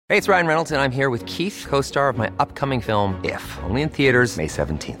Hey, it's Ryan Reynolds, and I'm here with Keith, co-star of my upcoming film, If, only in theaters May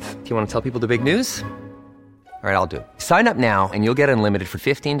 17th. Do you want to tell people the big news? All right, I'll do it. Sign up now and you'll get unlimited for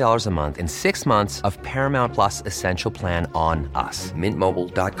 $15 a month and 6 months of Paramount Plus Essential Plan on us.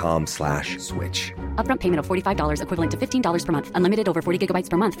 MintMobile.com/switch. Upfront payment of $45 equivalent to $15 per month. Unlimited over 40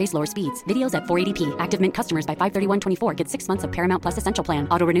 gigabytes per month. Face lower speeds. Videos at 480p. Active Mint customers by 531.24 get 6 months of Paramount Plus Essential Plan.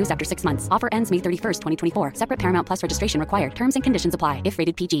 Auto renews after 6 months. Offer ends May 31st, 2024. Separate Paramount Plus registration required. Terms and conditions apply if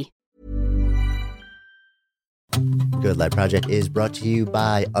rated PG. Good Life Project is brought to you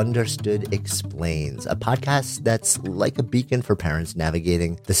by Understood Explains, a podcast that's like a beacon for parents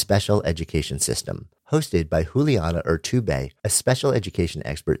navigating the special education system. Hosted by Juliana Urtubey, a special education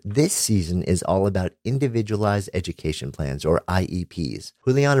expert, this season is all about individualized education plans, or IEPs.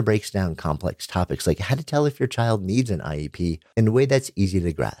 Juliana breaks down complex topics like how to tell if your child needs an IEP in a way that's easy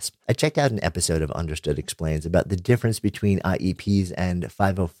to grasp. I checked out an episode of Understood Explains about the difference between IEPs and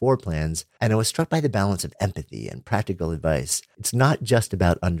 504 plans, and I was struck by the balance of empathy and practical advice. It's not just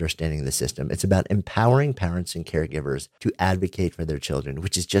about understanding the system, it's about empowering parents and caregivers to advocate for their children,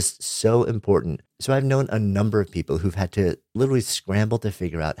 which is just so important. So I've known a number of people who've had to literally scramble to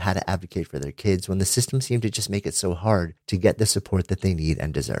figure out how to advocate for their kids when the system seemed to just make it so hard to get the support that they need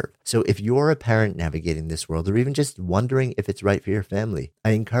and deserve. So if you're a parent navigating this world, or even just wondering if it's right for your family, I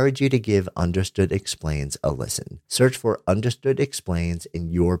encourage you to give Understood Explains a listen. Search for Understood Explains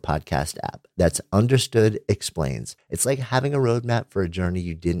in your podcast app. That's Understood Explains. It's like having a roadmap for a journey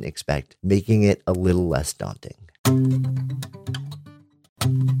you didn't expect, making it a little less daunting.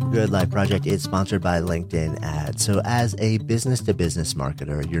 Good Life Project is sponsored by LinkedIn Ads. So as a business-to-business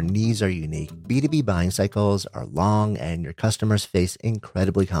marketer, your needs are unique. B2B buying cycles are long and your customers face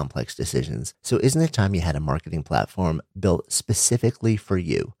incredibly complex decisions. So isn't it time you had a marketing platform built specifically for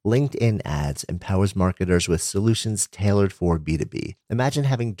you? LinkedIn Ads empowers marketers with solutions tailored for B2B. Imagine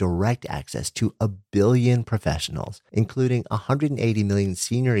having direct access to 1 billion professionals, including 180 million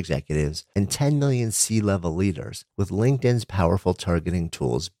senior executives and 10 million C-level leaders. With LinkedIn's powerful targeting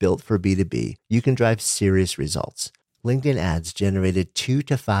tools built for B2B, you can drive serious results. LinkedIn Ads generated 2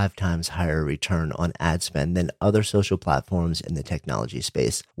 to 5 times higher return on ad spend than other social platforms in the technology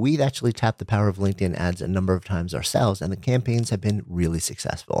space. We've actually tapped the power of LinkedIn Ads a number of times ourselves, and the campaigns have been really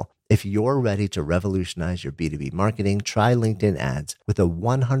successful. If you're ready to revolutionize your B2B marketing, try LinkedIn Ads with a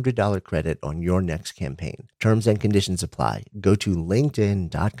 $100 credit on your next campaign. Terms and conditions apply. Go to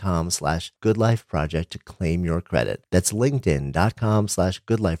linkedin.com/goodlifeproject to claim your credit. That's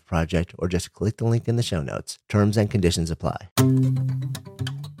linkedin.com/goodlifeproject, or just click the link in the show notes. Terms and conditions apply.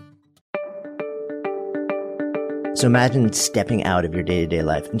 So imagine stepping out of your day-to-day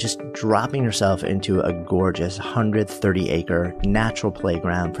life and just dropping yourself into a gorgeous 130-acre natural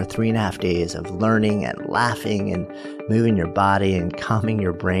playground for 3.5 days of learning and laughing and moving your body and calming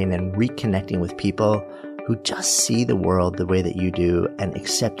your brain and reconnecting with people who just see the world the way that you do and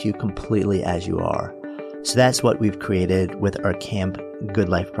accept you completely as you are. So that's what we've created with our Camp Good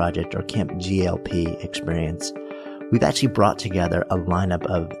Life Project, or Camp GLP experience. We've actually brought together a lineup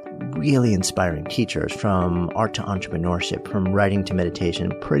of really inspiring teachers, from art to entrepreneurship, from writing to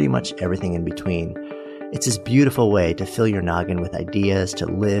meditation, pretty much everything in between. It's this beautiful way to fill your noggin with ideas to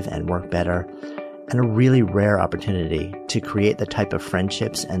live and work better, and a really rare opportunity to create the type of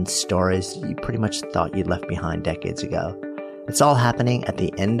friendships and stories you pretty much thought you'd left behind decades ago. It's all happening at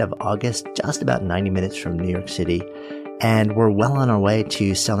the end of August, just about 90 minutes from New York City. And we're well on our way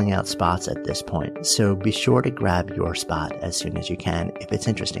to selling out spots at this point. So be sure to grab your spot as soon as you can if it's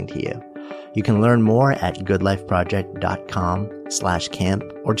interesting to you. You can learn more at goodlifeproject.com/camp,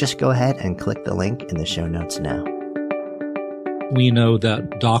 or just go ahead and click the link in the show notes now. We know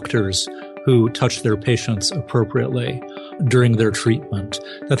that doctors who touch their patients appropriately during their treatment,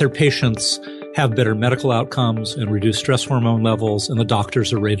 that their patients have better medical outcomes and reduce stress hormone levels, and the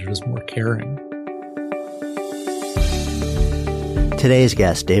doctors are rated as more caring. Today's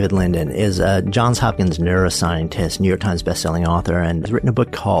guest, David Linden, is a Johns Hopkins neuroscientist, New York Times bestselling author, and has written a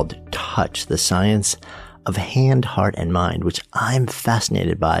book called Touch, the Science of Hand, Heart, and Mind, which I'm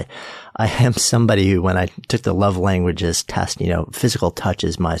fascinated by. I am somebody who, when I took the love languages test, physical touch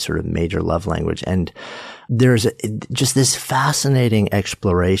is my sort of major love language. And there's just this fascinating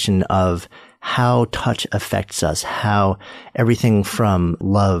exploration of how touch affects us, how everything from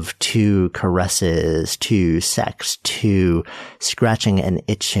love to caresses to sex to scratching and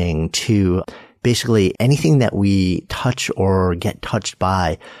itching to basically anything that we touch or get touched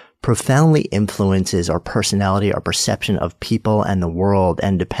by profoundly influences our personality, our perception of people and the world.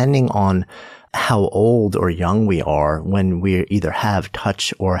 And depending on how old or young we are when we either have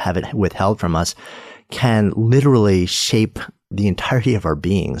touch or have it withheld from us, can literally shape the entirety of our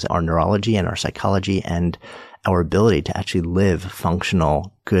beings, our neurology and our psychology and our ability to actually live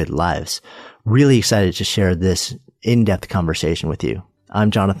functional, good lives. Really excited to share this in-depth conversation with you. I'm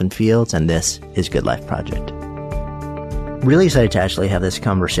Jonathan Fields, and this is Good Life Project. Really excited to actually have this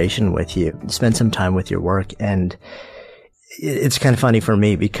conversation with you, spend some time with your work. And it's kind of funny for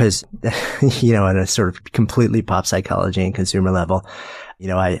me because, on a sort of completely pop psychology and consumer level,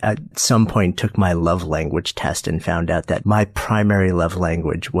 I at some point took my love language test and found out that my primary love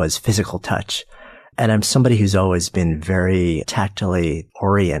language was physical touch. And I'm somebody who's always been very tactily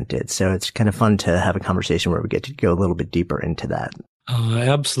oriented. So it's kind of fun to have a conversation where we get to go a little bit deeper into that.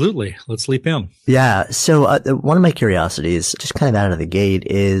 Absolutely. Let's leap in. Yeah. So one of my curiosities, just kind of out of the gate,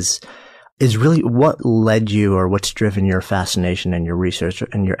 is really what led you, or what's driven your fascination and your research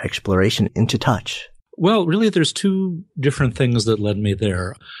and your exploration into touch? Well, really, there's two different things that led me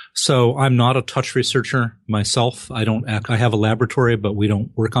there. So I'm not a touch researcher myself. I have a laboratory, but we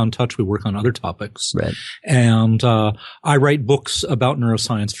don't work on touch. We work on other topics. Right. And I write books about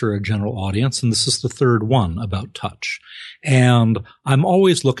neuroscience for a general audience, and this is the third one about touch. And I'm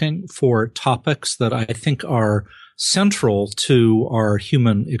always looking for topics that I think are central to our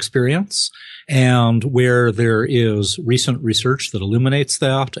human experience, and where there is recent research that illuminates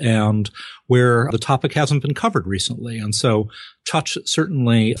that, and where the topic hasn't been covered recently. And so touch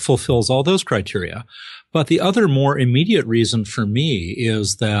certainly fulfills all those criteria. But the other more immediate reason for me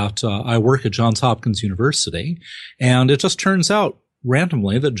is that I work at Johns Hopkins University, and it just turns out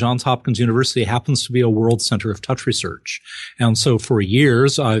randomly that Johns Hopkins University happens to be a world center of touch research. And so for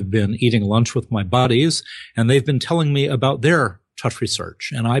years, I've been eating lunch with my buddies, and they've been telling me about their touch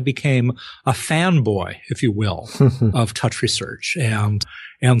research. And I became a fanboy, if you will, of touch research. And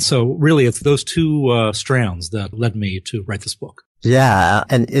so really it's those two strands that led me to write this book. Yeah.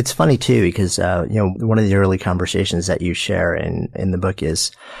 And it's funny too, because, one of the early conversations that you share in the book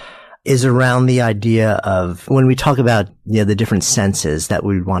is around the idea of when we talk about, the different senses that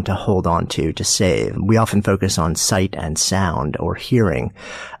we want to hold on to save. We often focus on sight and sound or hearing,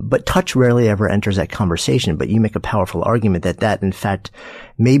 but touch rarely ever enters that conversation. But you make a powerful argument that in fact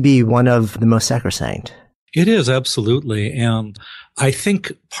may be one of the most sacrosanct. It is, absolutely. And I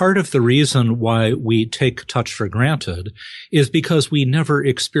think part of the reason why we take touch for granted is because we never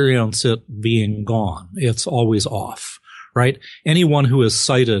experience it being gone. It's always off. Right? Anyone who is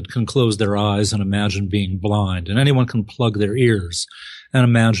sighted can close their eyes and imagine being blind, and anyone can plug their ears and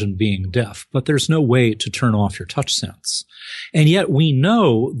imagine being deaf. But there's no way to turn off your touch sense. And yet we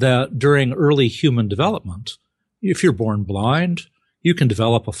know that during early human development, if you're born blind, you can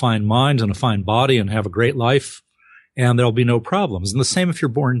develop a fine mind and a fine body and have a great life, and there'll be no problems. And the same if you're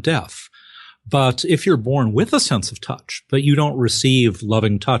born deaf. But if you're born with a sense of touch, but you don't receive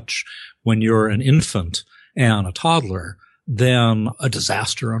loving touch when you're an infant and a toddler, then a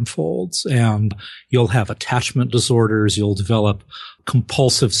disaster unfolds, and you'll have attachment disorders. You'll develop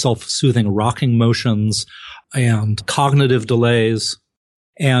compulsive self-soothing rocking motions and cognitive delays.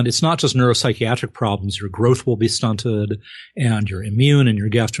 And it's not just neuropsychiatric problems. Your growth will be stunted, and your immune and your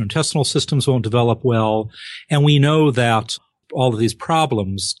gastrointestinal systems won't develop well. And we know that all of these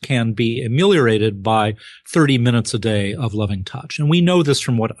problems can be ameliorated by 30 minutes a day of loving touch. And we know this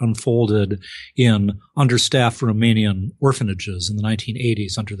from what unfolded in understaffed Romanian orphanages in the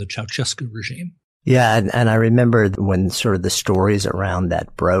 1980s under the Ceausescu regime. Yeah, and I remember when sort of the stories around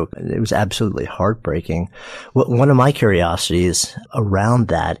that broke, it was absolutely heartbreaking. One of my curiosities around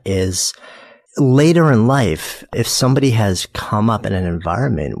that is, later in life, if somebody has come up in an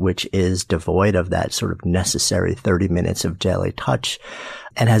environment which is devoid of that sort of necessary 30 minutes of daily touch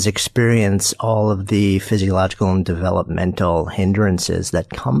and has experienced all of the physiological and developmental hindrances that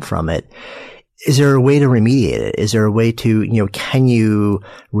come from it, is there a way to remediate it? Is there a way to, can you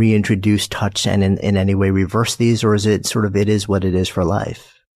reintroduce touch and in any way reverse these, or is it sort of, it is what it is for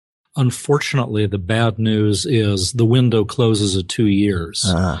life? Unfortunately, the bad news is the window closes at 2 years.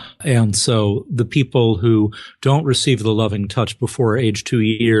 And so the people who don't receive the loving touch before age 2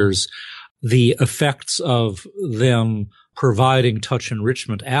 years, the effects of them providing touch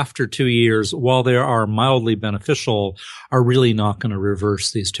enrichment after 2 years, while they are mildly beneficial, are really not going to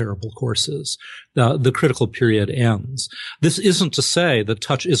reverse these terrible courses. The critical period ends. This isn't to say that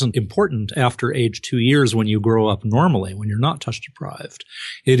touch isn't important after age 2 years when you grow up normally, when you're not touch deprived.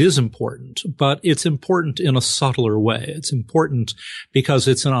 It is important, but it's important in a subtler way. It's important because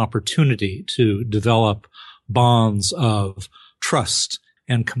it's an opportunity to develop bonds of trust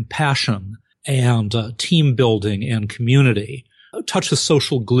and compassion and team building and community. Touch is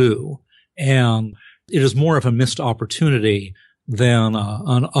social glue, and it is more of a missed opportunity than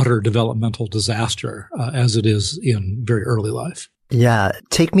an utter developmental disaster as it is in very early life. Yeah.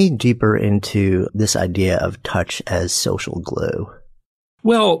 Take me deeper into this idea of touch as social glue.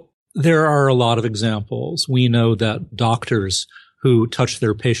 Well, there are a lot of examples. We know that doctors who touch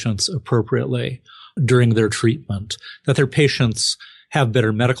their patients appropriately during their treatment, that their patients have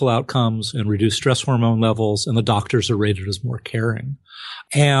better medical outcomes and reduce stress hormone levels, and the doctors are rated as more caring.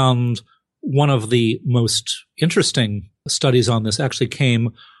 And one of the most interesting studies on this actually came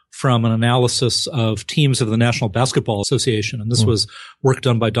from an analysis of teams of the National Basketball Association. And this was work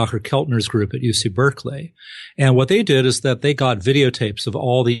done by Dr. Keltner's group at UC Berkeley. And what they did is that they got videotapes of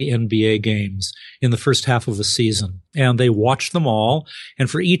all the NBA games in the first half of the season. And they watched them all. And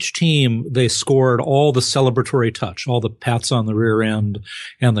for each team, they scored all the celebratory touch, all the pats on the rear end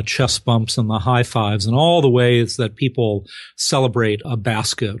and the chest bumps and the high fives and all the ways that people celebrate a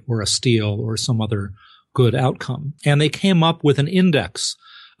basket or a steal or some other good outcome. And they came up with an index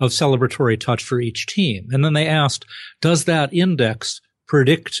of celebratory touch for each team. And then they asked, does that index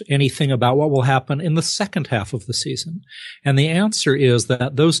predict anything about what will happen in the second half of the season? And the answer is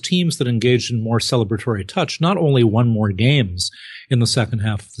that those teams that engaged in more celebratory touch not only won more games in the second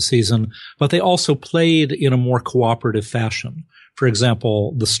half of the season, but they also played in a more cooperative fashion. For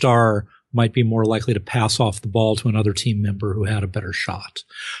example, the star might be more likely to pass off the ball to another team member who had a better shot.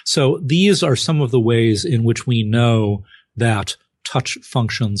 So these are some of the ways in which we know that touch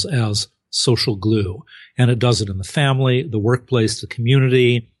functions as social glue. And it does it in the family, the workplace, the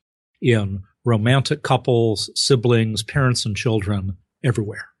community, in romantic couples, siblings, parents and children,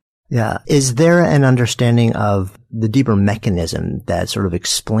 everywhere. Yeah. Is there an understanding of the deeper mechanism that sort of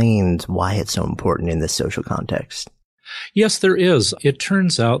explains why it's so important in this social context? Yes, there is. It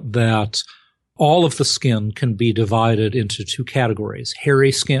turns out that all of the skin can be divided into two categories,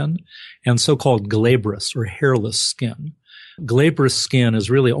 hairy skin and so-called glabrous or hairless skin. Glabrous skin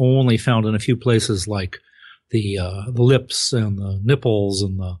is really only found in a few places like the lips and the nipples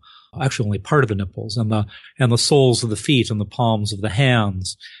and actually only part of the nipples and the soles of the feet and the palms of the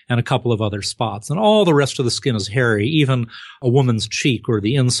hands and a couple of other spots. And all the rest of the skin is hairy. Even a woman's cheek or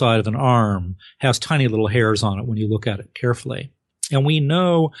the inside of an arm has tiny little hairs on it when you look at it carefully. And we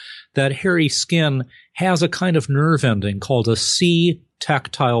know that hairy skin has a kind of nerve ending called a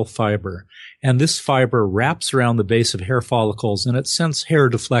C-tactile fiber. And this fiber wraps around the base of hair follicles and it sends hair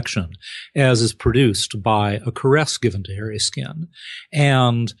deflection, as is produced by a caress given to hairy skin.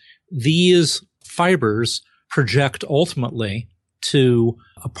 And these fibers project ultimately to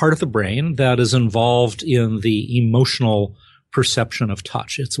a part of the brain that is involved in the emotional perception of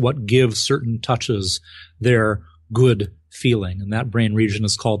touch. It's what gives certain touches their good feeling. And that brain region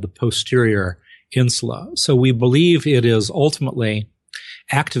is called the posterior insula. So we believe it is ultimately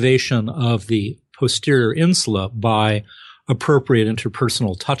activation of the posterior insula by appropriate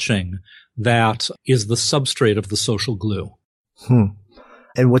interpersonal touching that is the substrate of the social glue.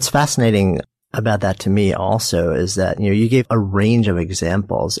 And what's fascinating about that to me also is that, you gave a range of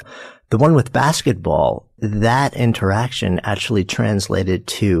examples. The one with basketball, that interaction actually translated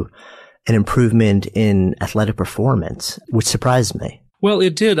to an improvement in athletic performance, which surprised me. Well,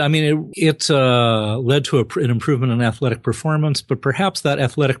 it did. I mean, it led to an improvement in athletic performance, but perhaps that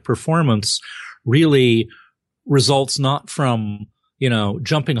athletic performance really results not from,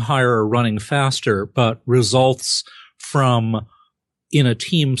 jumping higher or running faster, but results from, in a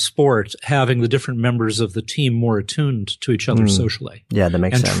team sport, having the different members of the team more attuned to each other socially. Yeah, that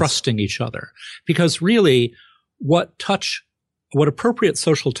makes sense. And trusting each other. Because really, what appropriate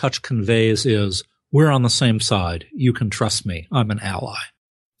social touch conveys is, we're on the same side. You can trust me. I'm an ally.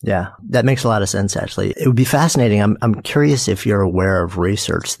 Yeah, that makes a lot of sense, actually. It would be fascinating. I'm curious if you're aware of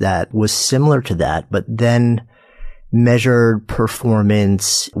research that was similar to that, but then measured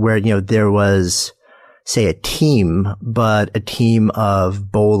performance where, there was, say, a team, but a team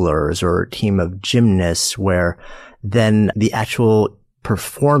of bowlers or a team of gymnasts where then the actual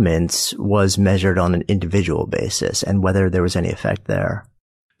performance was measured on an individual basis and whether there was any effect there.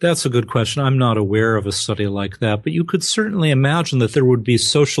 That's a good question. I'm not aware of a study like that, but you could certainly imagine that there would be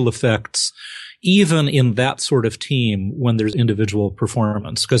social effects even in that sort of team when there's individual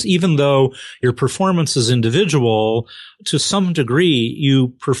performance. Because even though your performance is individual, to some degree, you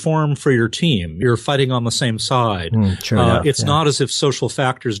perform for your team. You're fighting on the same side. It's not as if social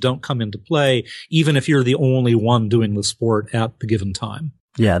factors don't come into play, even if you're the only one doing the sport at the given time.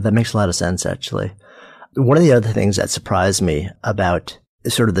 Yeah, that makes a lot of sense, actually. One of the other things that surprised me about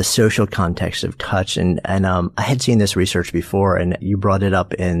sort of the social context of touch, and I had seen this research before, and you brought it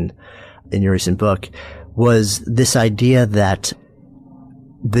up in your recent book, was this idea that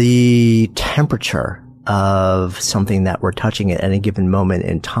the temperature of something that we're touching at any given moment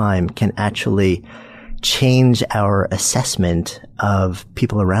in time can actually change our assessment of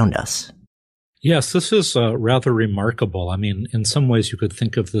people around us. Yes, this is rather remarkable. I mean, in some ways you could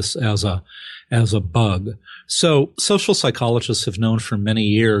think of this as a bug. So social psychologists have known for many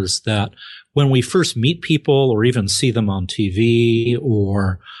years that when we first meet people or even see them on TV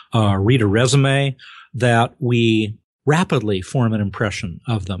or read a resume, that we rapidly form an impression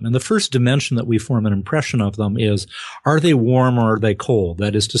of them. And the first dimension that we form an impression of them is, are they warm or are they cold?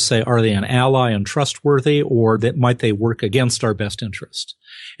 That is to say, are they an ally and trustworthy, or might they work against our best interest?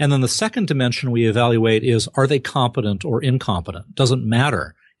 And then the second dimension we evaluate is, are they competent or incompetent? Doesn't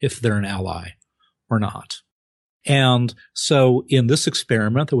matter if they're an ally or not. And so in this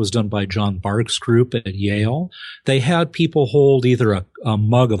experiment that was done by John Barg's group at Yale, they had people hold either a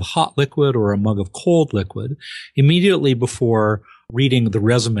mug of hot liquid or a mug of cold liquid immediately before reading the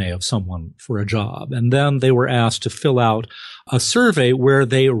resume of someone for a job. And then they were asked to fill out a survey where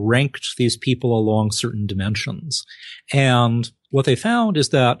they ranked these people along certain dimensions. And what they found is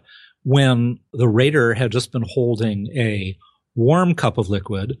that when the rater had just been holding a warm cup of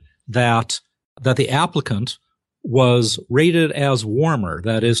liquid, that the applicant was rated as warmer.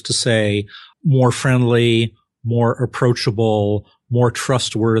 That is to say, more friendly, more approachable, more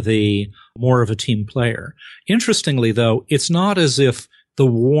trustworthy, more of a team player. Interestingly, though, it's not as if the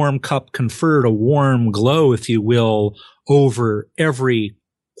warm cup conferred a warm glow, if you will, over every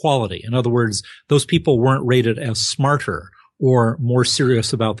quality. In other words, those people weren't rated as smarter or more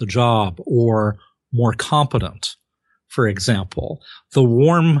serious about the job or more competent, for example. The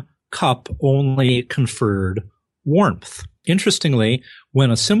warm cup only conferred warmth. Interestingly, when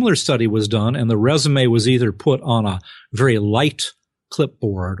a similar study was done and the resume was either put on a very light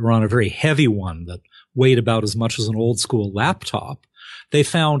clipboard or on a very heavy one that weighed about as much as an old school laptop, they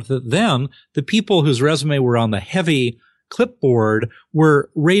found that then the people whose resume were on the heavy clipboard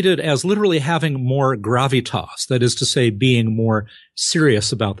were rated as literally having more gravitas, that is to say, being more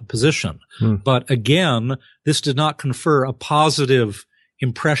serious about the position. But again, this did not confer a positive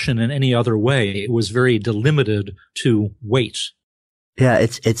impression in any other way. It was very delimited to weight. Yeah,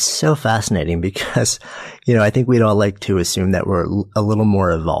 it's so fascinating because, I think we'd all like to assume that we're a little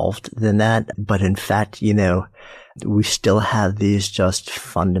more evolved than that. But in fact, we still have these just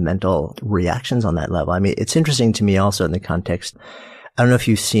fundamental reactions on that level. I mean, it's interesting to me also in the context. I don't know if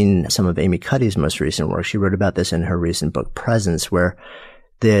you've seen some of Amy Cuddy's most recent work. She wrote about this in her recent book, Presence, where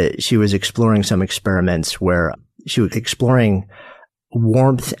she was exploring some experiments where she was exploring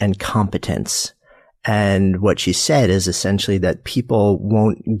warmth and competence. And what she said is essentially that people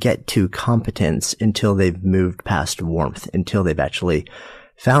won't get to competence until they've moved past warmth, until they've actually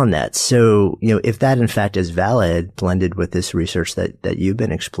found that. So, if that in fact is valid, blended with this research that you've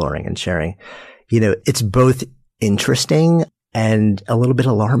been exploring and sharing, it's both interesting and a little bit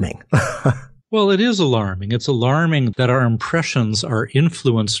alarming. Well, it is alarming. It's alarming that our impressions are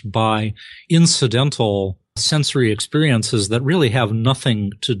influenced by incidental sensory experiences that really have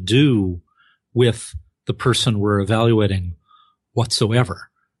nothing to do with the person we're evaluating whatsoever.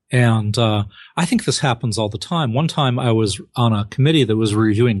 And I think this happens all the time. One time I was on a committee that was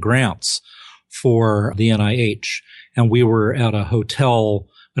reviewing grants for the NIH, and we were at a hotel,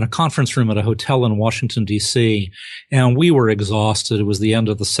 in a conference room at a hotel in Washington, D.C., and we were exhausted. It was the end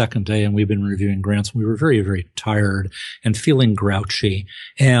of the second day, and we've been reviewing grants. We were very, very tired and feeling grouchy.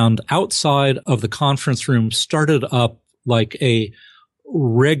 And outside of the conference room started up like a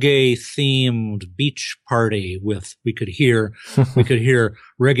reggae-themed beach party we could hear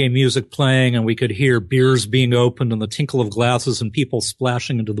reggae music playing, and we could hear beers being opened and the tinkle of glasses and people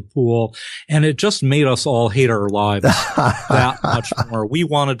splashing into the pool. And it just made us all hate our lives that much more. We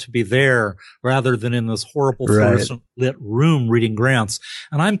wanted to be there rather than in this horrible fluorescent lit room reading grants.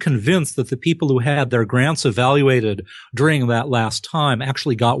 And I'm convinced that the people who had their grants evaluated during that last time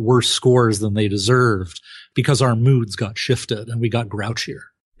actually got worse scores than they deserved, because our moods got shifted and we got grouchier.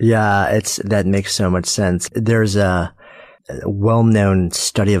 Yeah, that makes so much sense. There's a well-known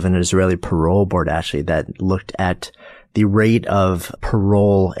study of an Israeli parole board actually that looked at the rate of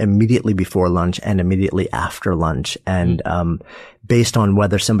parole immediately before lunch and immediately after lunch. And based on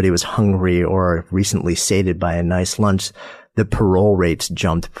whether somebody was hungry or recently sated by a nice lunch, the parole rates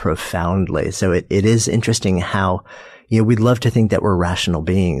jumped profoundly. So it is interesting how we'd love to think that we're rational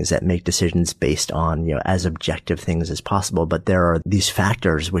beings that make decisions based on, as objective things as possible. But there are these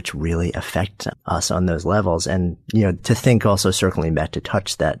factors which really affect us on those levels. And, to think also circling back to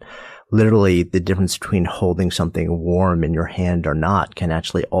touch that literally the difference between holding something warm in your hand or not can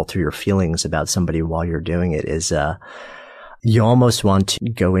actually alter your feelings about somebody while you're doing it is, You almost want to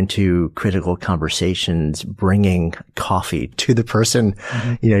go into critical conversations, bringing coffee to the person,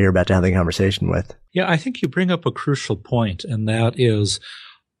 you're about to have the conversation with. Yeah, I think you bring up a crucial point, and that is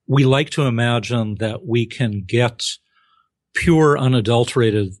we like to imagine that we can get pure,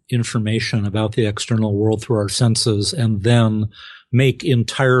 unadulterated information about the external world through our senses and then make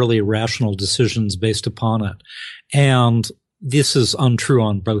entirely rational decisions based upon it. And this is untrue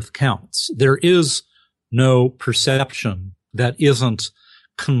on both counts. There is no perception that isn't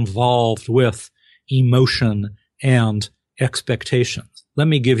convolved with emotion and expectations. Let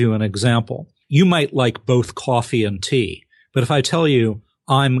me give you an example. You might like both coffee and tea, but if I tell you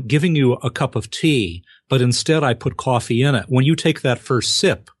I'm giving you a cup of tea, but instead I put coffee in it, when you take that first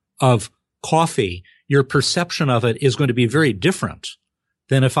sip of coffee, your perception of it is going to be very different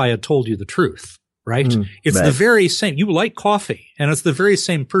than if I had told you the truth, right? It's the very same. You like coffee, and it's the very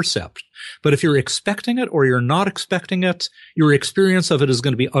same percept. But if you're expecting it or you're not expecting it, your experience of it is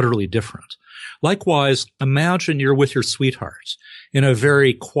going to be utterly different. Likewise, imagine you're with your sweetheart in a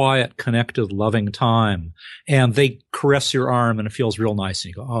very quiet, connected, loving time, and they caress your arm and it feels real nice. And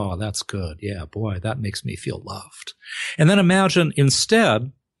you go, oh, that's good. Yeah, boy, that makes me feel loved. And then imagine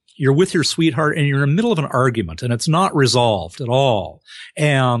instead you're with your sweetheart and you're in the middle of an argument and it's not resolved at all.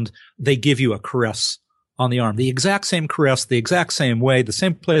 And they give you a caress on the arm, the exact same caress, the exact same way, the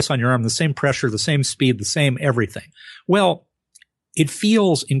same place on your arm, the same pressure, the same speed, the same everything. Well, it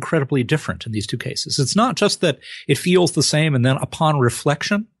feels incredibly different in these two cases. It's not just that it feels the same and then upon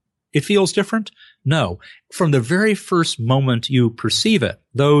reflection, it feels different. No, from the very first moment you perceive it,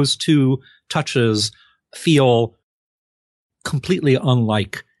 those two touches feel completely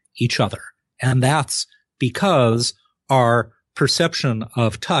unlike each other. And that's because our perception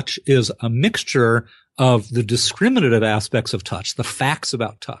of touch is a mixture of the discriminative aspects of touch, the facts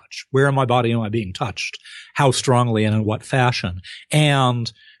about touch. Where in my body am I being touched? How strongly and in what fashion?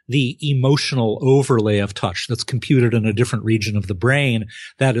 And the emotional overlay of touch that's computed in a different region of the brain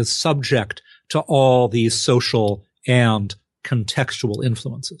that is subject to all these social and contextual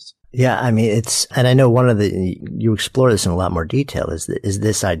influences. Yeah, I mean, and I know you explore this in a lot more detail, is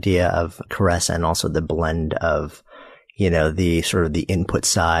this idea of caress and also the blend of, the sort of the input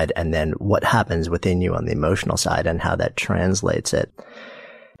side and then what happens within you on the emotional side and how that translates it.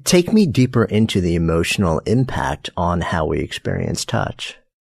 Take me deeper into the emotional impact on how we experience touch.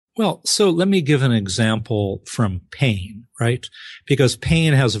 Well, so let me give an example from pain, right? Because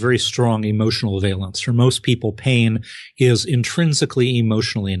pain has a very strong emotional valence. For most people, pain is intrinsically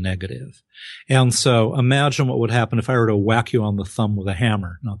emotionally negative. And so imagine what would happen if I were to whack you on the thumb with a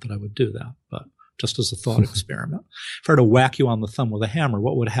hammer. Not that I would do that, but just as a thought experiment. If I were to whack you on the thumb with a hammer,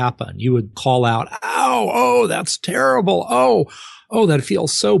 what would happen? You would call out, ow, oh, that's terrible. Oh, that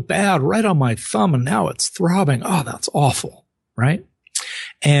feels so bad right on my thumb and now it's throbbing. Oh, that's awful, right?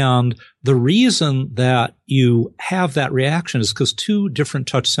 And the reason that you have that reaction is because two different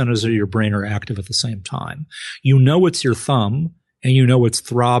touch centers of your brain are active at the same time. You know it's your thumb and you know it's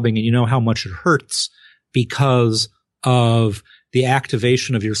throbbing and you know how much it hurts because of the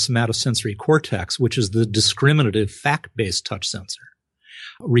activation of your somatosensory cortex, which is the discriminative fact-based touch sensor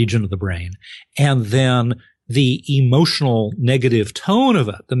region of the brain. And then the emotional negative tone of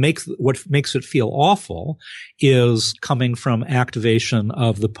it, what makes it feel awful, is coming from activation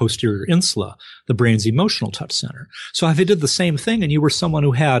of the posterior insula, the brain's emotional touch center. So if I did the same thing and you were someone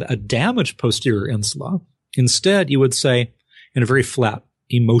who had a damaged posterior insula, instead you would say in a very flat,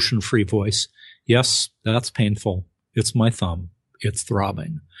 emotion-free voice, yes, that's painful. It's my thumb. It's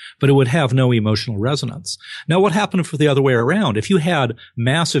throbbing. But it would have no emotional resonance. Now, what happened if the other way around? If you had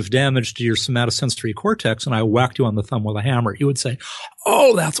massive damage to your somatosensory cortex and I whacked you on the thumb with a hammer, you would say,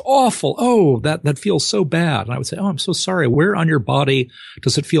 oh, that's awful. Oh, that feels so bad. And I would say, oh, I'm so sorry. Where on your body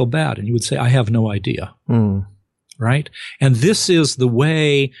does it feel bad? And you would say, I have no idea. Right? And this is the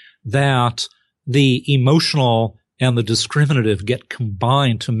way that the emotional and the discriminative get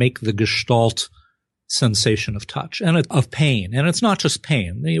combined to make the gestalt sensation of touch and of pain. And it's not just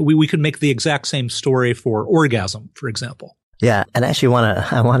pain. We could make the exact same story for orgasm, for example. Yeah. And actually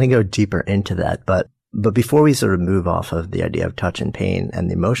I want to go deeper into that. But before we sort of move off of the idea of touch and pain and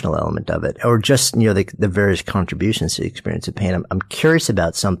the emotional element of it, or just, the various contributions to the experience of pain, I'm curious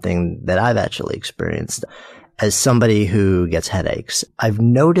about something that I've actually experienced as somebody who gets headaches. I've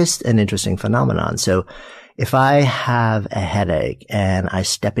noticed an interesting phenomenon. So if I have a headache and I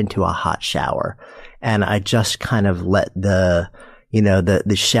step into a hot shower and I just kind of let the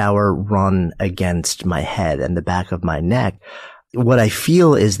shower run against my head and the back of my neck, what I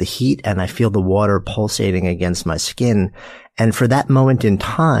feel is the heat and I feel the water pulsating against my skin. And for that moment in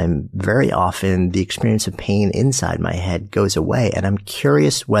time, very often the experience of pain inside my head goes away. And I'm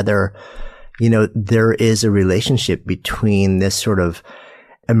curious whether, there is a relationship between this sort of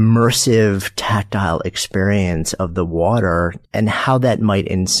immersive tactile experience of the water and how that might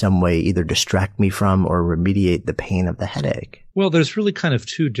in some way either distract me from or remediate the pain of the headache. Well, there's really kind of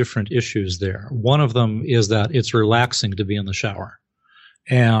two different issues there. One of them is that it's relaxing to be in the shower.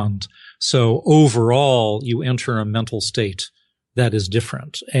 And so overall, you enter a mental state that is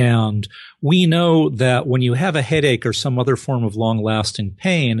different. And we know that when you have a headache or some other form of long-lasting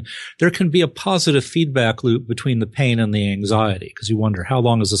pain, there can be a positive feedback loop between the pain and the anxiety, because you wonder, how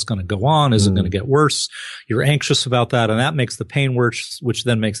long is this going to go on? Is it going to get worse? You're anxious about that, and that makes the pain worse, which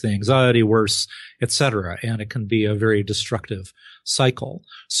then makes the anxiety worse, etc. And it can be a very destructive cycle.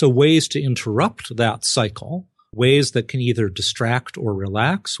 So ways to interrupt that cycle, ways that can either distract or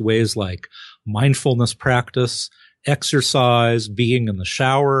relax, ways like mindfulness practice, exercise, being in the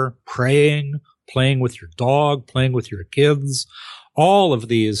shower, praying, playing with your dog, playing with your kids, all of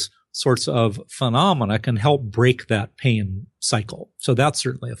these sorts of phenomena can help break that pain cycle. So that's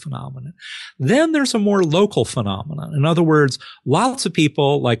certainly a phenomenon. Then there's a more local phenomenon. In other words, lots of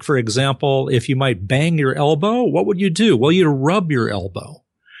people, like, for example, if you might bang your elbow, what would you do? Well, you'd rub your elbow.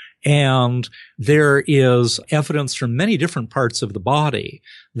 And there is evidence from many different parts of the body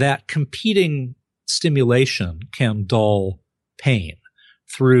that competing stimulation can dull pain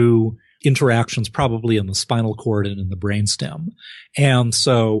through interactions probably in the spinal cord and in the brainstem. And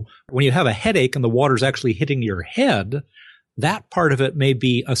so when you have a headache and the water's actually hitting your head, that part of it may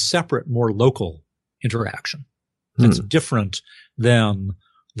be a separate, more local interaction that's different than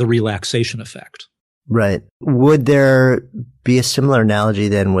the relaxation effect. Right. Would there be a similar analogy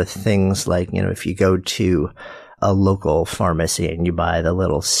then with things like, if you go to a local pharmacy and you buy the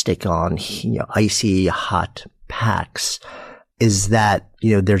little stick-on, icy hot packs, is that,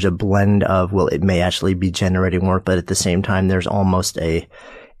 there's a blend of, well, it may actually be generating work, but at the same time, there's almost an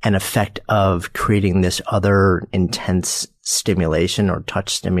effect of creating this other intense stimulation or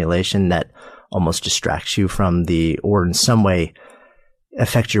touch stimulation that almost distracts you from or in some way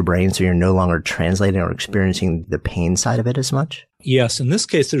affect your brain so you're no longer translating or experiencing the pain side of it as much? Yes. In this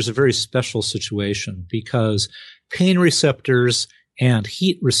case, there's a very special situation because pain receptors and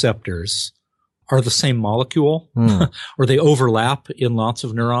heat receptors are the same molecule, or they overlap in lots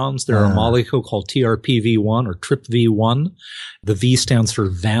of neurons. There are a molecule called TRPV1 or TRPV1. The V stands for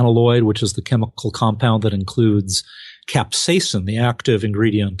vanilloid, which is the chemical compound that includes capsaicin, the active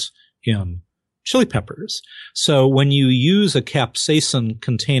ingredient in chili peppers. So when you use a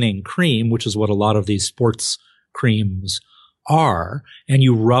capsaicin-containing cream, which is what a lot of these sports creams are, and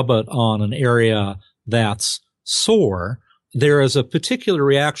you rub it on an area that's sore, there is a particular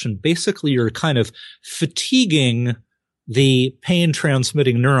reaction. Basically, you're kind of fatiguing the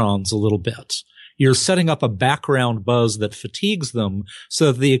pain-transmitting neurons a little bit. You're setting up a background buzz that fatigues them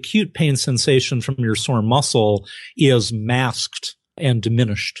so that the acute pain sensation from your sore muscle is masked and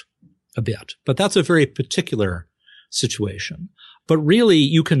diminished a bit. But that's a very particular situation. But really,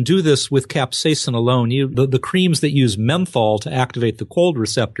 you can do this with capsaicin alone. The creams that use menthol to activate the cold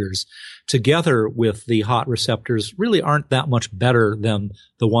receptors together with the hot receptors really aren't that much better than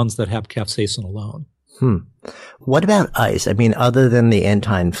the ones that have capsaicin alone. What about ice? I mean, other than the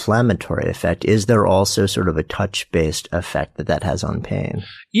anti-inflammatory effect, is there also sort of a touch-based effect that has on pain?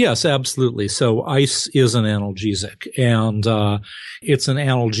 Yes, absolutely. So ice is an analgesic, and it's an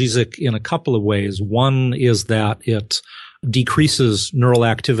analgesic in a couple of ways. One is that it decreases neural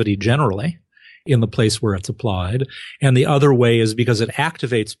activity generally in the place where it's applied. And the other way is because it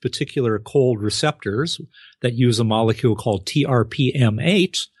activates particular cold receptors that use a molecule called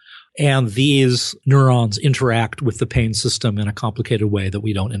TRPM8. And these neurons interact with the pain system in a complicated way that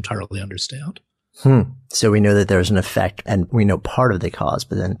we don't entirely understand. So we know that there's an effect and we know part of the cause,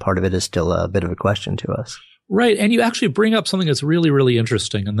 but then part of it is still a bit of a question to us. Right. And you actually bring up something that's really, really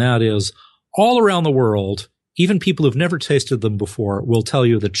interesting. And that is all around the world, even people who've never tasted them before will tell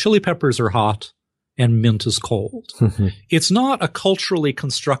you that chili peppers are hot and mint is cold. It's not a culturally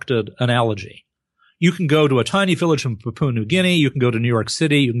constructed analogy. You can go to a tiny village in Papua New Guinea. You can go to New York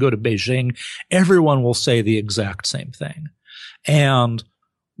City. You can go to Beijing. Everyone will say the exact same thing. And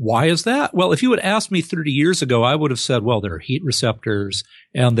why is that? Well, if you had asked me 30 years ago, I would have said, well, there are heat receptors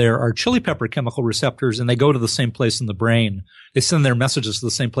and there are chili pepper chemical receptors, and they go to the same place in the brain. They send their messages to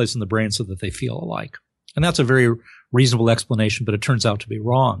the same place in the brain so that they feel alike. And that's a very reasonable explanation, but it turns out to be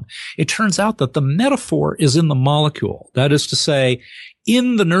wrong. It turns out that the metaphor is in the molecule. That is to say,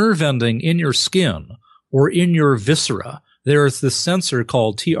 in the nerve ending in your skin or in your viscera, there's this sensor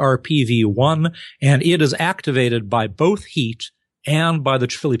called TRPV1, and it is activated by both heat and by the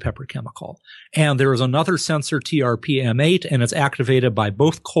chili pepper chemical. And there is another sensor, TRPM8, and it's activated by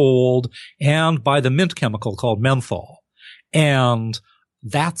both cold and by the mint chemical called menthol. And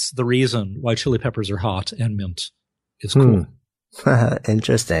that's the reason why chili peppers are hot and mint is cool.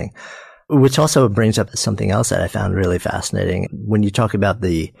 Interesting. Which also brings up something else that I found really fascinating. When you talk about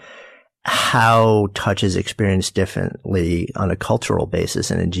how touch is experienced differently on a cultural basis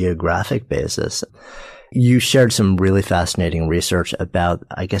and a geographic basis, you shared some really fascinating research about,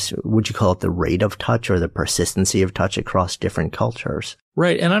 I guess, would you call it the rate of touch or the persistency of touch across different cultures?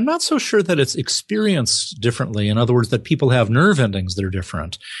 Right. And I'm not so sure that it's experienced differently. In other words, that people have nerve endings that are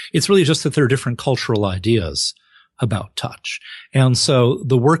different. It's really just that there are different cultural ideas about touch. And so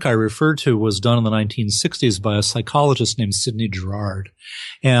the work I referred to was done in the 1960s by a psychologist named Sidney Girard.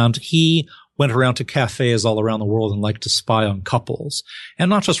 And he went around to cafes all around the world and liked to spy on couples, and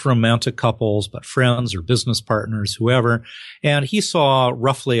not just romantic couples, but friends or business partners, whoever. And he saw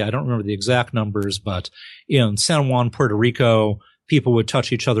roughly, I don't remember the exact numbers, but in San Juan, Puerto Rico, people would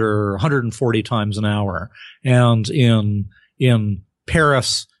touch each other 140 times an hour. And in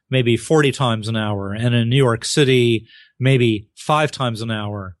Paris, maybe 40 times an hour. And in New York City, maybe 5 times an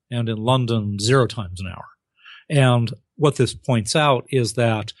hour. And in London, 0 times an hour. And what this points out is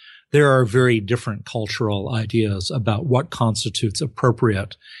that there are very different cultural ideas about what constitutes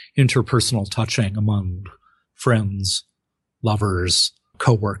appropriate interpersonal touching among friends, lovers,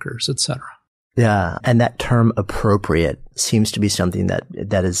 coworkers, etc. Yeah. And that term appropriate seems to be something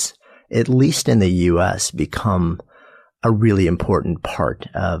that is, at least in the U.S., become a really important part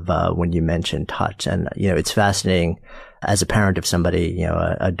of when you mention touch. And, it's fascinating as a parent of somebody,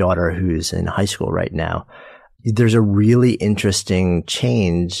 a daughter who's in high school right now. There's a really interesting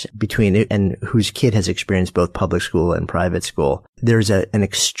change between it and whose kid has experienced both public school and private school. There's an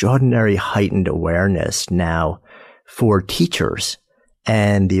extraordinary heightened awareness now for teachers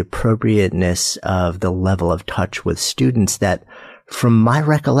and the appropriateness of the level of touch with students that, from my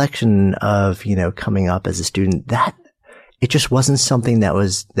recollection of, coming up as a student, that it just wasn't something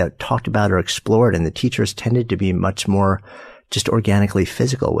that talked about or explored. And the teachers tended to be much more just organically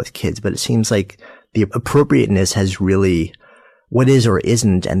physical with kids. But it seems like the appropriateness has really, what is or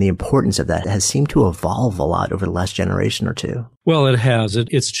isn't, and the importance of that has seemed to evolve a lot over the last generation or two. Well, it has.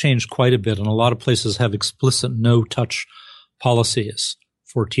 It's changed quite a bit. And a lot of places have explicit no-touch policies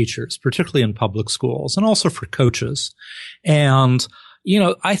for teachers, particularly in public schools, and also for coaches. And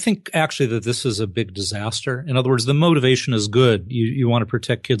I think actually that this is a big disaster. In other words, the motivation is good. You want to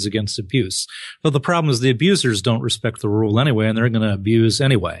protect kids against abuse. But the problem is the abusers don't respect the rule anyway, and they're going to abuse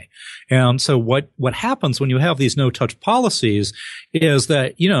anyway. And so what happens when you have these no-touch policies is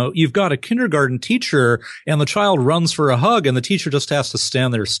that, you've got a kindergarten teacher and the child runs for a hug and the teacher just has to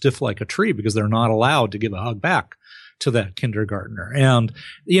stand there stiff like a tree because they're not allowed to give a hug back to that kindergartner. And,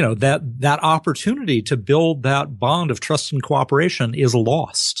 that opportunity to build that bond of trust and cooperation is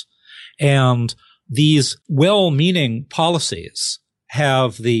lost. And these well-meaning policies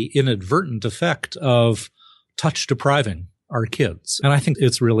have the inadvertent effect of touch depriving our kids. And I think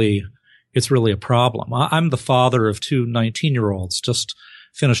it's really a problem. I'm the father of 2 19-year-olds, just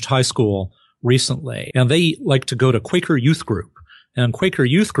finished high school recently, and they like to go to Quaker Youth Group. And Quaker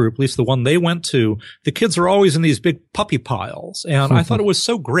Youth Group, at least the one they went to, the kids are always in these big puppy piles. And I thought it was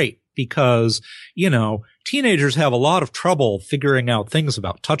so great because, teenagers have a lot of trouble figuring out things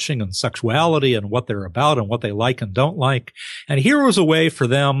about touching and sexuality and what they're about and what they like and don't like. And here was a way for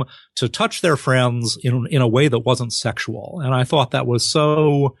them to touch their friends in a way that wasn't sexual. And I thought that was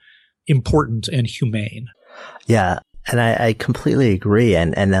so important and humane. Yeah. And I completely agree.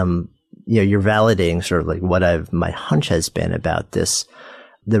 And you're validating sort of like what my hunch has been about this,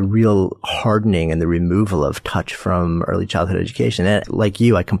 the real hardening and the removal of touch from early childhood education. And like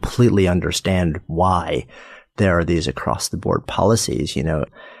you, I completely understand why there are these across the board policies,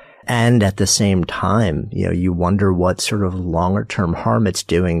 and at the same time, you wonder what sort of longer term harm it's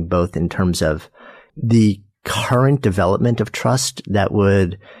doing, both in terms of the current development of trust that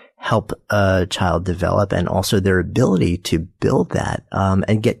would help a child develop, and also their ability to build that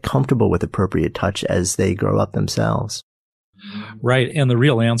and get comfortable with appropriate touch as they grow up themselves. Right. And the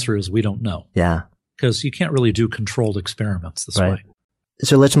real answer is we don't know. Yeah. Because you can't really do controlled experiments this way.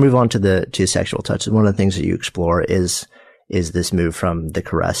 So let's move on to sexual touch. One of the things that you explore is this move from the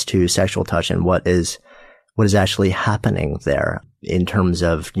caress to sexual touch, and what is actually happening there in terms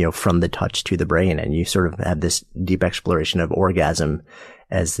of, from the touch to the brain. And you sort of have this deep exploration of orgasm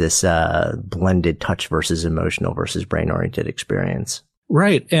as this blended touch versus emotional versus brain-oriented experience.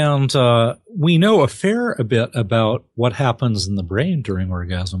 Right. And we know a fair bit about what happens in the brain during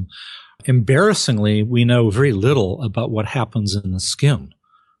orgasm. Embarrassingly, we know very little about what happens in the skin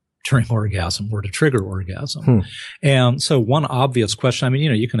during orgasm or to trigger orgasm. And so one obvious question, I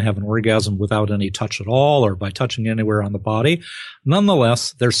mean, you can have an orgasm without any touch at all or by touching anywhere on the body.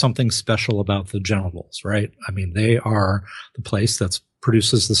 Nonetheless, there's something special about the genitals, right? I mean, they are the place that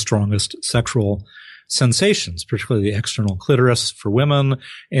produces the strongest sexual sensations, particularly the external clitoris for women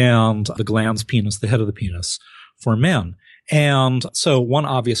and the glans penis, the head of the penis for men. And so one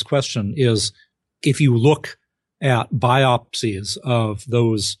obvious question is, if you look at biopsies of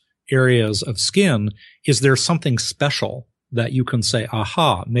those areas of skin, is there something special that you can say,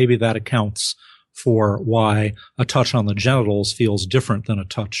 aha, maybe that accounts for why a touch on the genitals feels different than a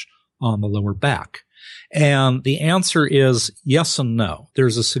touch on the lower back? And the answer is yes and no.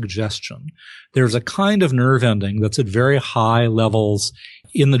 There's a suggestion. There's a kind of nerve ending that's at very high levels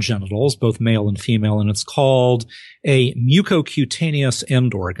in the genitals, both male and female, and it's called a mucocutaneous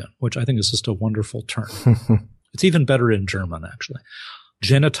end organ, which I think is just a wonderful term. It's even better in German, actually.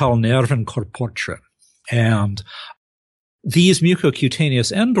 Genitalnervenkorpuskel. And these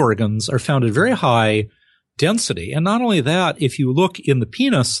mucocutaneous end organs are found at very high density. And not only that, if you look in the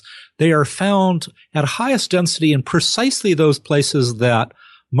penis, they are found at highest density in precisely those places that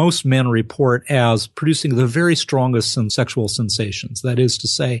most men report as producing the very strongest sexual sensations. That is to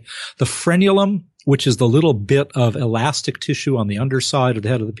say, the frenulum, which is the little bit of elastic tissue on the underside of the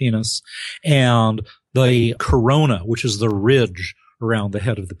head of the penis, and the corona, which is the ridge around the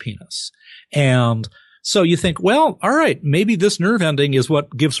head of the penis. And so you think, well, all right, maybe this nerve ending is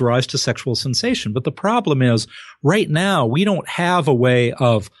what gives rise to sexual sensation. But the problem is, right now, we don't have a way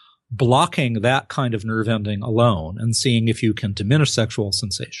of blocking that kind of nerve ending alone and seeing if you can diminish sexual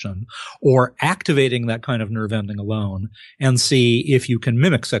sensation, or activating that kind of nerve ending alone and see if you can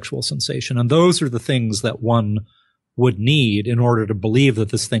mimic sexual sensation. And those are the things that one would need in order to believe that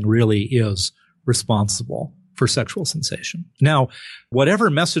this thing really is responsible for sexual sensation. Now, whatever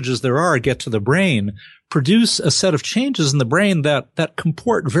messages there are get to the brain, produce a set of changes in the brain that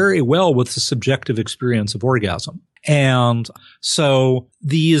comport very well with the subjective experience of orgasm. And so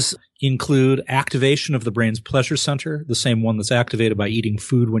these include activation of the brain's pleasure center, the same one that's activated by eating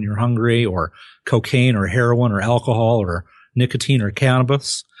food when you're hungry, or cocaine or heroin or alcohol or nicotine or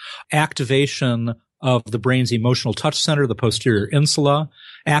cannabis, activation of the brain's emotional touch center, the posterior insula,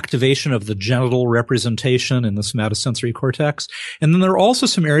 activation of the genital representation in the somatosensory cortex. And then there are also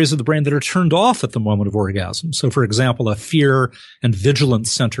some areas of the brain that are turned off at the moment of orgasm. So, for example, a fear and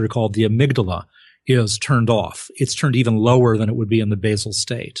vigilance center called the amygdala is turned off. It's turned even lower than it would be in the basal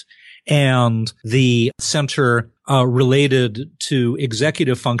state. And the center related to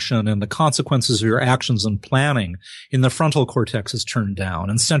executive function and the consequences of your actions and planning in the frontal cortex is turned down.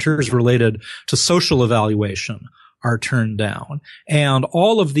 And centers related to social evaluation are turned down. And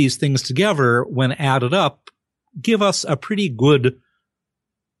all of these things together, when added up, give us a pretty good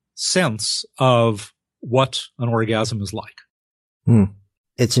sense of what an orgasm is like.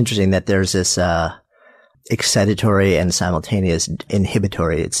 It's interesting that there's this excitatory and simultaneous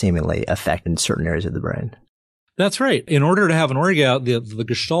inhibitory, seemingly, effect in certain areas of the brain. That's right. In order to have an orgasm, the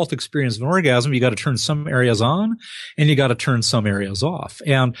Gestalt experience of an orgasm, you got to turn some areas on and you got to turn some areas off.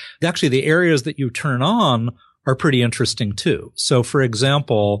 And actually, the areas that you turn on are pretty interesting too. So, for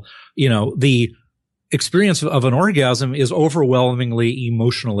example, the experience of an orgasm is overwhelmingly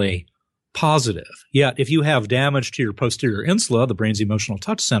emotionally positive. Yet, if you have damage to your posterior insula, the brain's emotional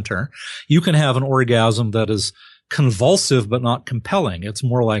touch center, you can have an orgasm that is convulsive but not compelling. It's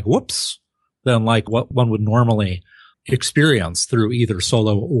more like whoops than like what one would normally experience through either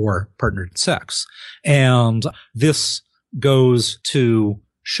solo or partnered sex. And this goes to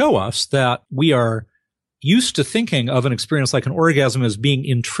show us that we are used to thinking of an experience like an orgasm as being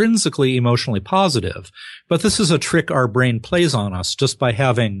intrinsically emotionally positive. But this is a trick our brain plays on us just by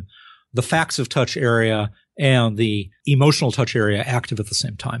having the facts of touch area and the emotional touch area active at the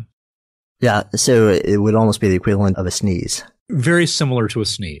same time. Yeah, so it would almost be the equivalent of a sneeze. Very similar to a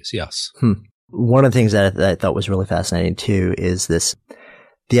sneeze, yes. One of the things that I thought was really fascinating too is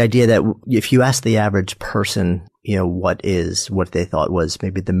the idea that if you ask the average person, what they thought was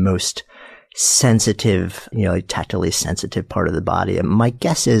maybe the most sensitive, like tactily sensitive part of the body, my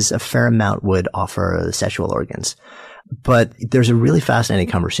guess is a fair amount would offer the sexual organs. But there's a really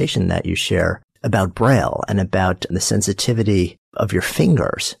fascinating conversation that you share about Braille and about the sensitivity of your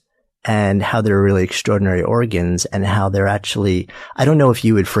fingers and how they're really extraordinary organs and how they're actually, I don't know if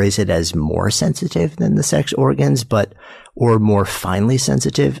you would phrase it as more sensitive than the sex organs, or more finely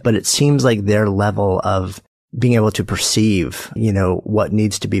sensitive, but it seems like their level of being able to perceive, what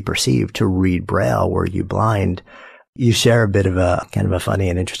needs to be perceived to read Braille. Were you blind? You share a bit of a kind of a funny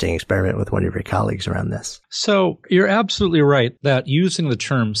and interesting experiment with one of your colleagues around this. So you're absolutely right that using the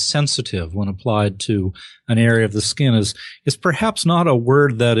term sensitive when applied to an area of the skin is perhaps not a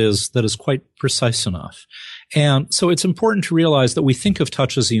word that is quite precise enough. And so it's important to realize that we think of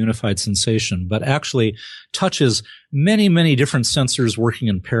touch as a unified sensation, but actually touch is many, many different sensors working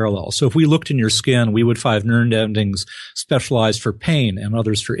in parallel. So if we looked in your skin, we would find nerve endings specialized for pain and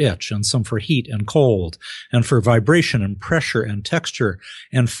others for itch, and some for heat and cold, and for vibration and pressure and texture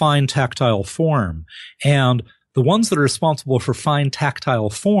and fine tactile form. And the ones that are responsible for fine tactile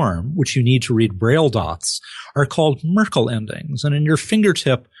form, which you need to read Braille dots, are called Merkel endings. And in your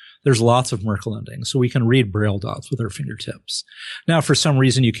fingertip, there's lots of Merkel endings, so we can read Braille dots with our fingertips. Now, if for some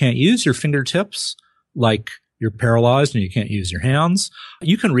reason you can't use your fingertips, like you're paralyzed and you can't use your hands,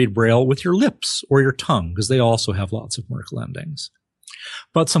 you can read Braille with your lips or your tongue, because they also have lots of Merkel endings.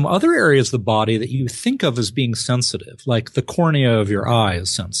 But some other areas of the body that you think of as being sensitive, like the cornea of your eye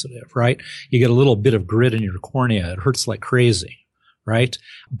is sensitive, right? You get a little bit of grit in your cornea. It hurts like crazy, right?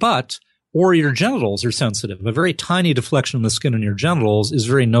 Or your genitals are sensitive. A very tiny deflection in the skin in your genitals is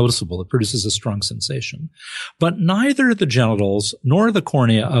very noticeable. It produces a strong sensation. But neither the genitals nor the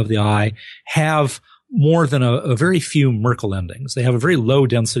cornea of the eye have more than a very few Merkel endings. They have a very low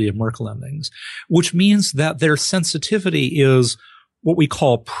density of Merkel endings, which means that their sensitivity is what we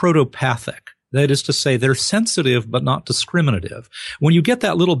call protopathic. That is to say, they're sensitive but not discriminative. When you get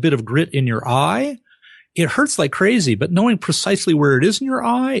that little bit of grit in your eye, it hurts like crazy, but knowing precisely where it is in your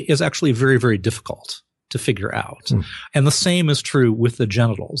eye is actually very, very difficult to figure out. And the same is true with the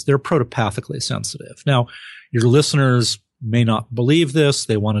genitals. They're protopathically sensitive. Now, your listeners may not believe this.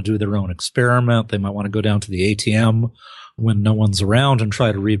 They want to do their own experiment. They might want to go down to the ATM when no one's around and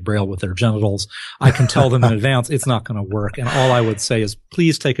try to read Braille with their genitals. I can tell them in advance it's not going to work. And all I would say is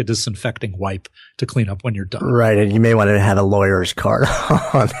please take a disinfecting wipe to clean up when you're done. Right. And you may want to have a lawyer's card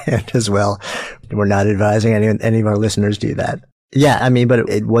on hand as well. We're not advising any of our listeners do that. Yeah. I mean, but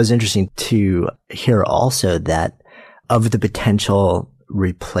it was interesting to hear also that of the potential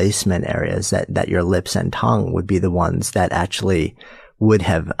replacement areas that your lips and tongue would be the ones that actually would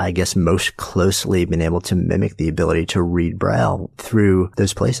have, I guess, most closely been able to mimic the ability to read Braille through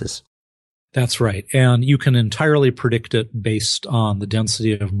those places. That's right. And you can entirely predict it based on the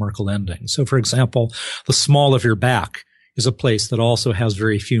density of Merkel endings. So, for example, the small of your back is a place that also has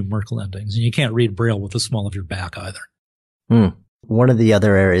very few Merkel endings. And you can't read Braille with the small of your back either. One of the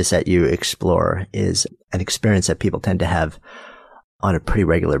other areas that you explore is an experience that people tend to have on a pretty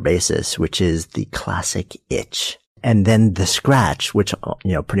regular basis, which is the classic itch. And then the scratch, which,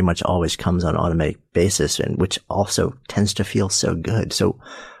 pretty much always comes on an automatic basis and which also tends to feel so good. So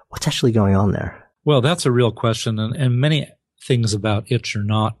what's actually going on there? Well, that's a real question. And many things about itch are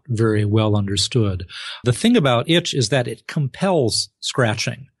not very well understood. The thing about itch is that it compels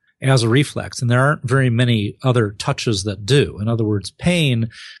scratching as a reflex. And there aren't very many other touches that do. In other words,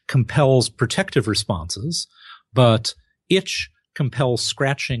 pain compels protective responses, but itch compels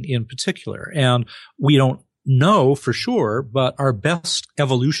scratching in particular. And we don't know for sure, but our best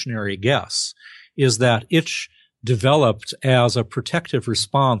evolutionary guess is that itch developed as a protective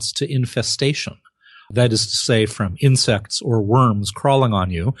response to infestation. That is to say, from insects or worms crawling on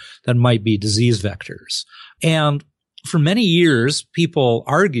you that might be disease vectors. And for many years, people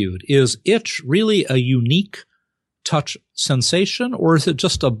argued, is itch really a unique touch sensation, or is it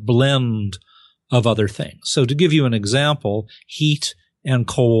just a blend of other things? So to give you an example, heat and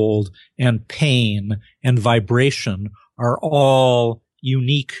cold and pain and vibration are all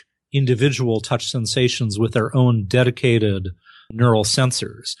unique individual touch sensations with their own dedicated neural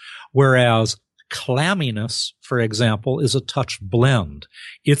sensors. Whereas clamminess, for example, is a touch blend.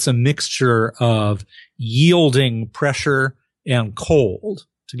 It's a mixture of yielding pressure and cold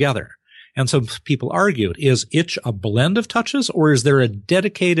together. And so people argued, is itch a blend of touches, or is there a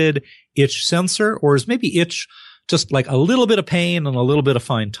dedicated itch sensor, or is maybe itch just like a little bit of pain and a little bit of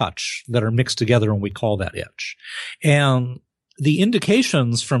fine touch that are mixed together and we call that itch? And the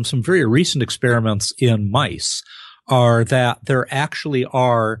indications from some very recent experiments in mice are that there actually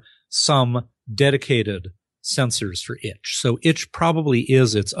are some dedicated sensors for itch. So itch probably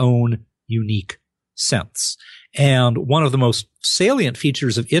is its own unique sense. And one of the most salient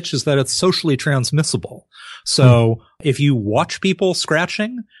features of itch is that it's socially transmissible. So if you watch people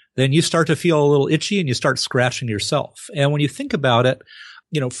scratching, then you start to feel a little itchy and you start scratching yourself. And when you think about it,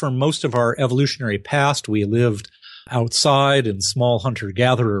 for most of our evolutionary past, we lived outside in small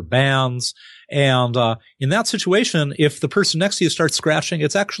hunter-gatherer bands. And in that situation, if the person next to you starts scratching,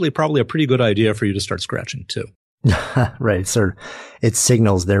 it's actually probably a pretty good idea for you to start scratching too. Right. So it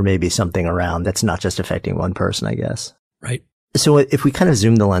signals there may be something around that's not just affecting one person, I guess. Right. So if we kind of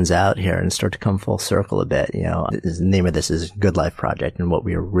zoom the lens out here and start to come full circle a bit, the name of this is Good Life Project. And what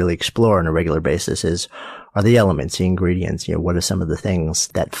we really explore on a regular basis are the elements, the ingredients, what are some of the things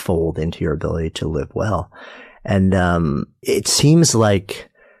that fold into your ability to live well? And, it seems like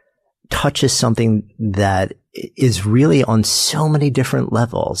touch is something that is really on so many different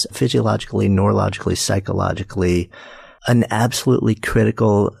levels, physiologically, neurologically, psychologically, an absolutely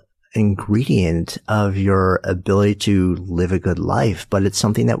critical ingredient of your ability to live a good life. But it's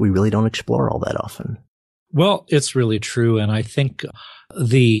something that we really don't explore all that often. Well, it's really true. And I think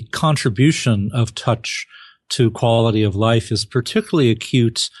the contribution of touch to quality of life is particularly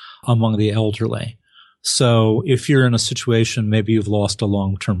acute among the elderly. So if you're in a situation, maybe you've lost a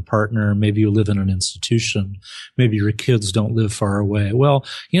long-term partner, maybe you live in an institution, maybe your kids don't live far away. Well,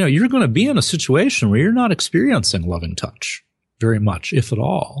 you're going to be in a situation where you're not experiencing loving touch very much, if at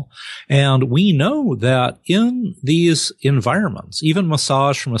all. And we know that in these environments, even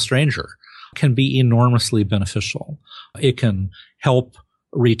massage from a stranger can be enormously beneficial. It can help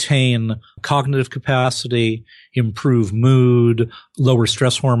retain cognitive capacity, improve mood, lower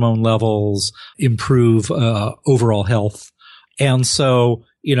stress hormone levels, improve overall health. And so,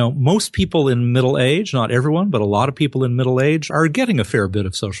 most people in middle age, not everyone, but a lot of people in middle age are getting a fair bit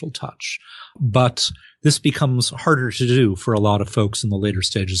of social touch. But this becomes harder to do for a lot of folks in the later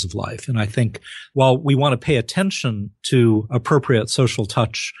stages of life. And I think while we want to pay attention to appropriate social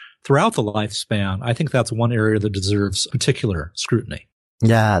touch throughout the lifespan, I think that's one area that deserves particular scrutiny.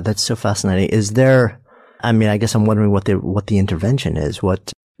 Yeah, that's so fascinating. Is there, I guess I'm wondering what the intervention is.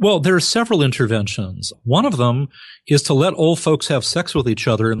 Well, there are several interventions. One of them is to let old folks have sex with each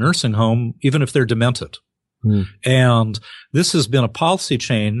other in a nursing home, even if they're demented. And this has been a policy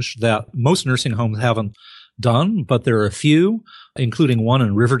change that most nursing homes haven't done, but there are a few, including one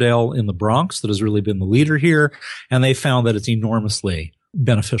in Riverdale in the Bronx that has really been the leader here. And they found that it's enormously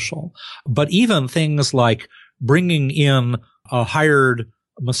beneficial. But even things like bringing in a hired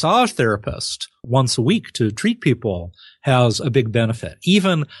massage therapist once a week to treat people has a big benefit.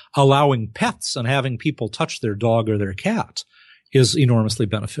 Even allowing pets and having people touch their dog or their cat is enormously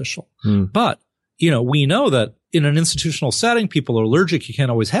beneficial. But, we know that in an institutional setting, people are allergic. You can't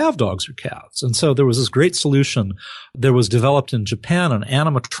always have dogs or cats. And so there was this great solution. There was developed in Japan an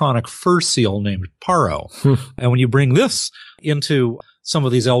animatronic fur seal named Paro. And when you bring this into some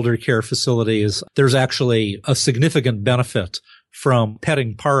of these elder care facilities, there's actually a significant benefit from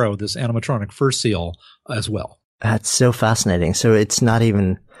petting Paro, this animatronic fur seal, as well. That's so fascinating. So it's not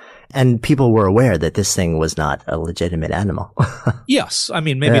even, and people were aware that this thing was not a legitimate animal. Yes.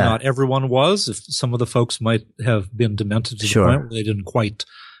 Maybe not everyone was. If some of the folks might have been demented to the point where they didn't quite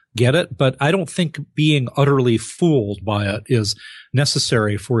get it. But I don't think being utterly fooled by it is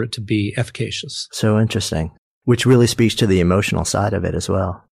necessary for it to be efficacious. So interesting. Which really speaks to the emotional side of it as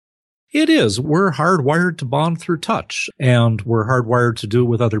well. It is. We're hardwired to bond through touch, and we're hardwired to do it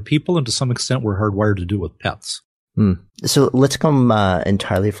with other people, and to some extent, we're hardwired to do it with pets. So let's come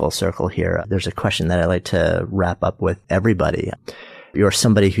entirely full circle here. There's a question that I like to wrap up with everybody. You're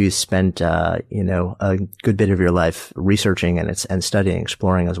somebody who's spent, a good bit of your life researching and studying,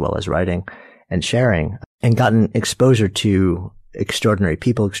 exploring, as well as writing and sharing, and gotten exposure to extraordinary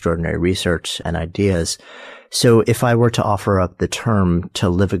people, extraordinary research and ideas. So if I were to offer up the term to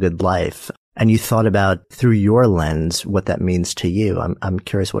live a good life, and you thought about through your lens what that means to you, I'm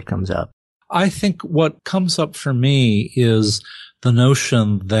curious what comes up. I think what comes up for me is the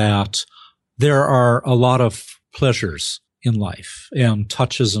notion that there are a lot of pleasures in life, and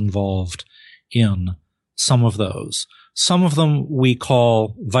touch is involved in some of those. Some of them we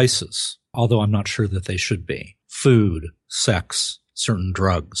call vices, although I'm not sure that they should be. Food, sex, certain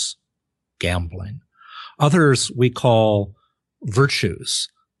drugs, gambling. Others we call virtues,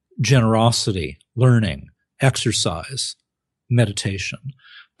 generosity, learning, exercise, meditation.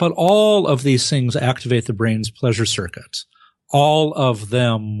 But all of these things activate the brain's pleasure circuits. All of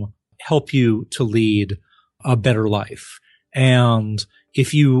them help you to lead a better life. And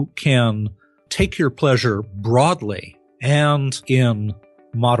if you can take your pleasure broadly and in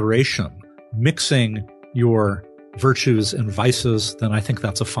moderation, mixing your virtues and vices, then I think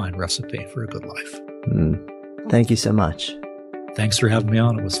that's a fine recipe for a good life. Thank you so much. Thanks for having me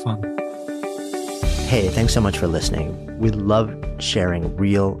on. It was fun. Hey, thanks so much for listening. We love sharing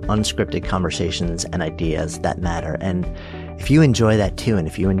real, unscripted conversations and ideas that matter. And if you enjoy that too, and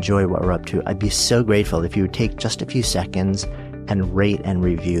if you enjoy what we're up to, I'd be so grateful if you would take just a few seconds and rate and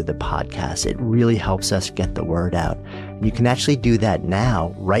review the podcast. It really helps us get the word out. You can actually do that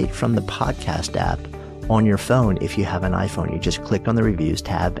now right from the podcast app on your phone. If you have an iPhone, you just click on the reviews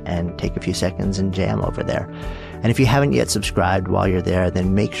tab and take a few seconds and jam over there. And if you haven't yet subscribed while you're there,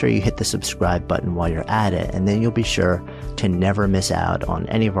 then make sure you hit the subscribe button while you're at it, and then you'll be sure to never miss out on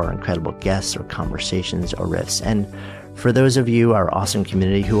any of our incredible guests or conversations or riffs. And for those of you, our awesome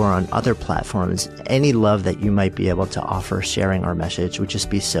community who are on other platforms, any love that you might be able to offer sharing our message would just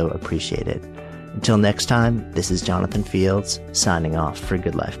be so appreciated. Until next time, this is Jonathan Fields signing off for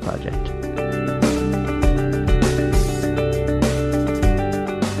Good Life Project.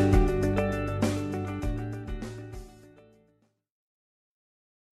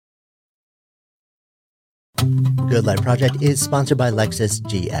 Good Life Project is sponsored by Lexus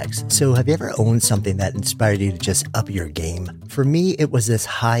GX. So have you ever owned something that inspired you to just up your game? For me, it was this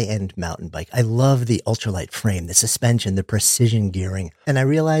high-end mountain bike. I love the ultralight frame, the suspension, the precision gearing, and I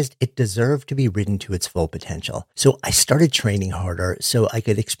realized it deserved to be ridden to its full potential. So I started training harder so I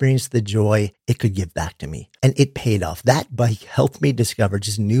could experience the joy it could give back to me. And it paid off. That bike helped me discover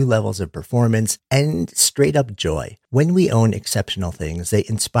just new levels of performance and straight up joy. When we own exceptional things, they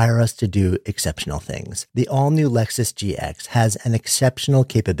inspire us to do exceptional things. The all-new Lexus GX has an exceptional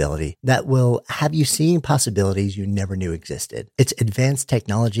capability that will have you seeing possibilities you never knew existed. Its advanced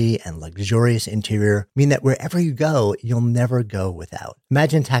technology and luxurious interior mean that wherever you go, you'll never go without.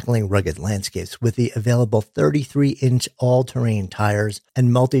 Imagine tackling rugged landscapes with the available 33-inch all-terrain tires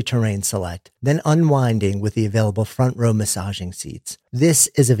and multi-terrain select, then unwinding with the available front-row massaging seats. This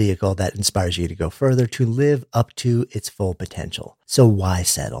is a vehicle that inspires you to go further, to live up to its full potential. So why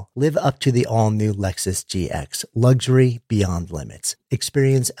settle? Live up to the all-new Lexus GX. Luxury beyond limits.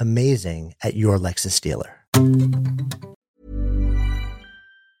 Experience amazing at your Lexus dealer.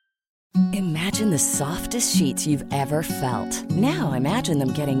 Imagine the softest sheets you've ever felt. Now imagine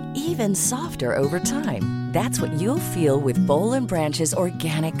them getting even softer over time. That's what you'll feel with Boll & Branch's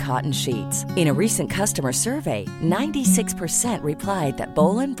organic cotton sheets. In a recent customer survey, 96% replied that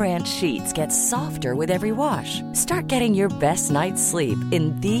Boll & Branch sheets get softer with every wash. Start getting your best night's sleep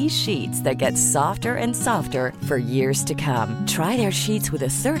in these sheets that get softer and softer for years to come. Try their sheets with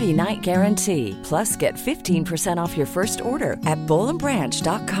a 30-night guarantee. Plus, get 15% off your first order at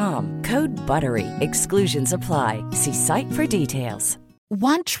bollandbranch.com. Code BUTTERY. Exclusions apply. See site for details.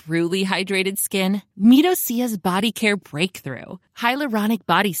 Want truly hydrated skin? Meet Osea's Body Care Breakthrough Hyaluronic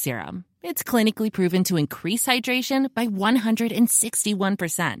Body Serum. It's clinically proven to increase hydration by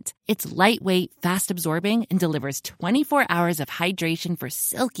 161%. It's lightweight, fast-absorbing, and delivers 24 hours of hydration for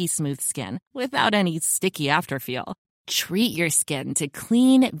silky smooth skin without any sticky afterfeel. Treat your skin to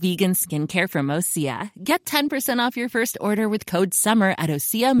clean, vegan skincare from Osea. Get 10% off your first order with code SUMMER at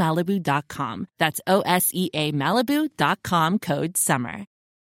OseaMalibu.com. That's OSEA Malibu.com, code SUMMER.